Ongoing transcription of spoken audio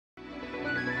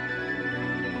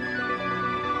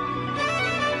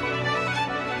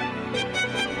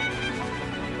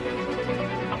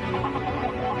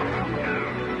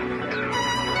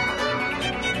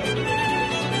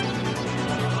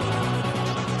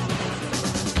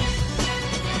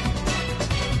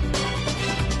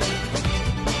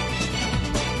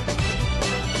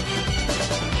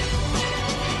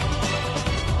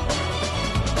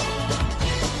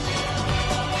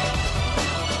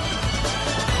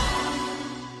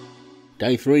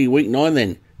Day 3, week 9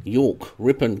 then. York,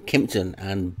 Ripon, Kempten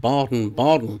and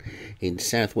Baden-Baden in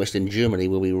southwestern Germany.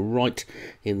 We'll be right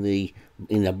in the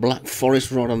Black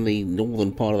Forest, right on the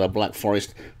northern part of the Black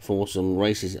Forest for some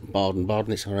races at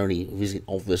Baden-Baden. It's our only visit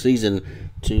of the season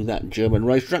to that German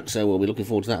racetrack, so we'll be looking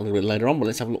forward to that a little bit later on. But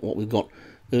let's have a look at what we've got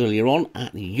earlier on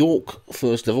at York.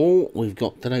 First of all, we've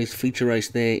got today's feature race.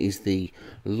 There is the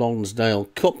Lonsdale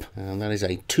Cup, and that is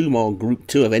a 2-mile Group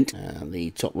 2 event. And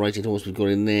the top rated horse we've got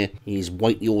in there is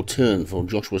Wait Your Turn for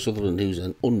Joshua Sutherland, who's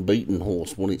an unbeaten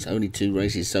horse. Won its only 2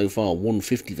 races so far.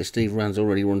 150 for Steve Rand's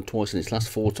already run twice in its last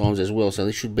 4 times as well, so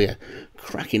this should be a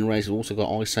cracking race. We've also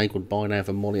got I Say Goodbye Now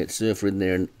for Molly at Surfer in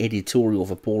there, and Editorial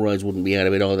for Paul Rhodes wouldn't be out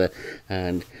of it either.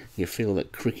 And you feel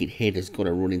that Cricket Head has got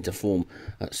to run into form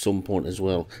at some point as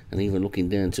well. And even looking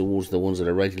down towards the ones that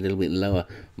are rated a little bit lower,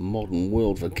 Modern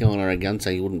World for Carl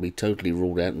Arrogante wouldn't be totally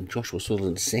ruled out, and Joshua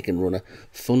Sutherland's second runner,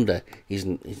 Thunder,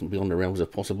 isn't beyond the realms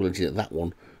of possibility that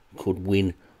one could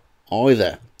win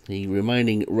either. The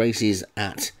remaining races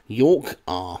at York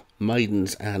are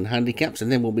maidens and handicaps,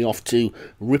 and then we'll be off to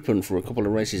Ripon for a couple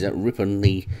of races at Ripon.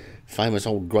 The famous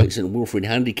old Great St Wilfrid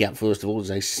handicap, first of all,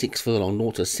 is a 6 furlong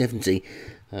 0 to 70.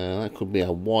 That could be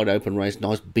a wide open race,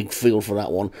 nice big field for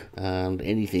that one, and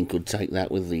anything could take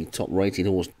that with the top rated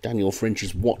horse Daniel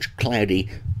French's Watch Cloudy,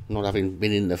 not having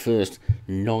been in the first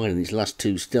 9 in his last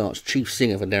 2 starts. Chief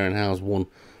Singer for Darren Howes won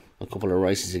a couple of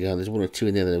races ago. There's 1 or 2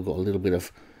 in there that have got a little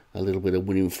bit of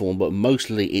winning form, but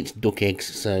mostly it's duck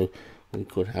eggs, so we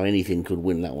could have anything could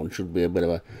win that one. Should be a bit of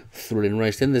a thrilling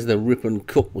race. Then there's the Ripon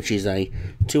Cup, which is a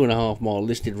 2.5 mile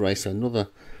listed race, so another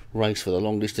race for the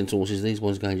long distance horses. These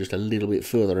ones going just a little bit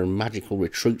further, and Magical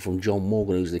Retreat from John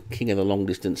Morgan, who's the king of the long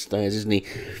distance stayers, isn't he?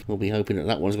 We'll be hoping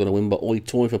that one's going to win, but Oi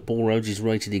Toy for Paul Rhodes is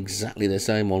rated exactly the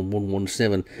same on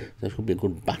 117. There could be a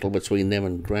good battle between them,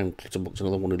 and Graham Clutterbuck's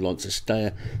another one who likes a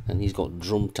stayer, and he's got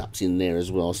Drum Taps in there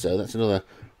as well, so that's another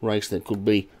race that could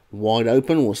be wide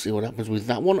open. We'll see what happens with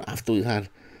that one after we've had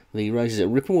the races at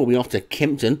Ripon. We'll be off to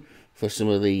Kempten for some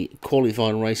of the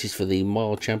qualifying races for the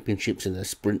mile championships and the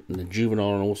sprint and the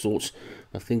juvenile and all sorts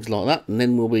of things like that. And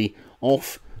then we'll be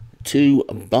off to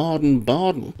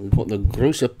Baden-Baden. We've got the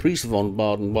Grosser Preis von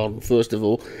Baden-Baden first of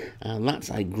all, and that's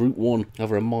a Group 1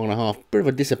 over 1.5 miles. Bit of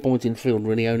a disappointing field,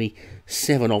 really, only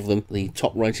 7 of them. The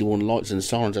top rated one, Lights and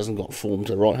Sirens, hasn't got form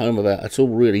to write home about at all,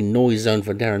 really. Noise Zone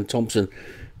for Darren Thompson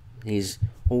is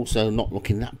also not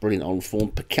looking that brilliant on form.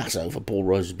 Picasso for Paul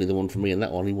Rose would be the one for me, and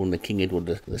that one he won the King Edward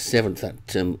the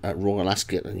 7th at Royal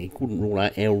Ascot, and he couldn't rule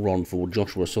out Elron for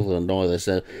Joshua Sutherland either,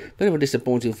 so bit of a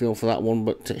disappointing feel for that one,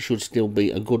 but it should still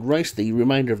be a good race. The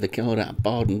remainder of the card at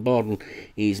Baden-Baden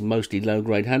is mostly low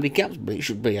grade handicaps, but it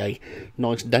should be a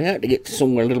nice day out to get to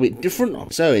somewhere a little bit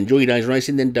different. So enjoy your day's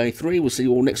racing. Then day 3, we'll see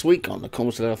you all next week on the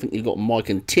comments. I think you've got Mike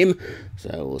and Tim,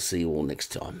 so we'll see you all next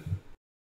time.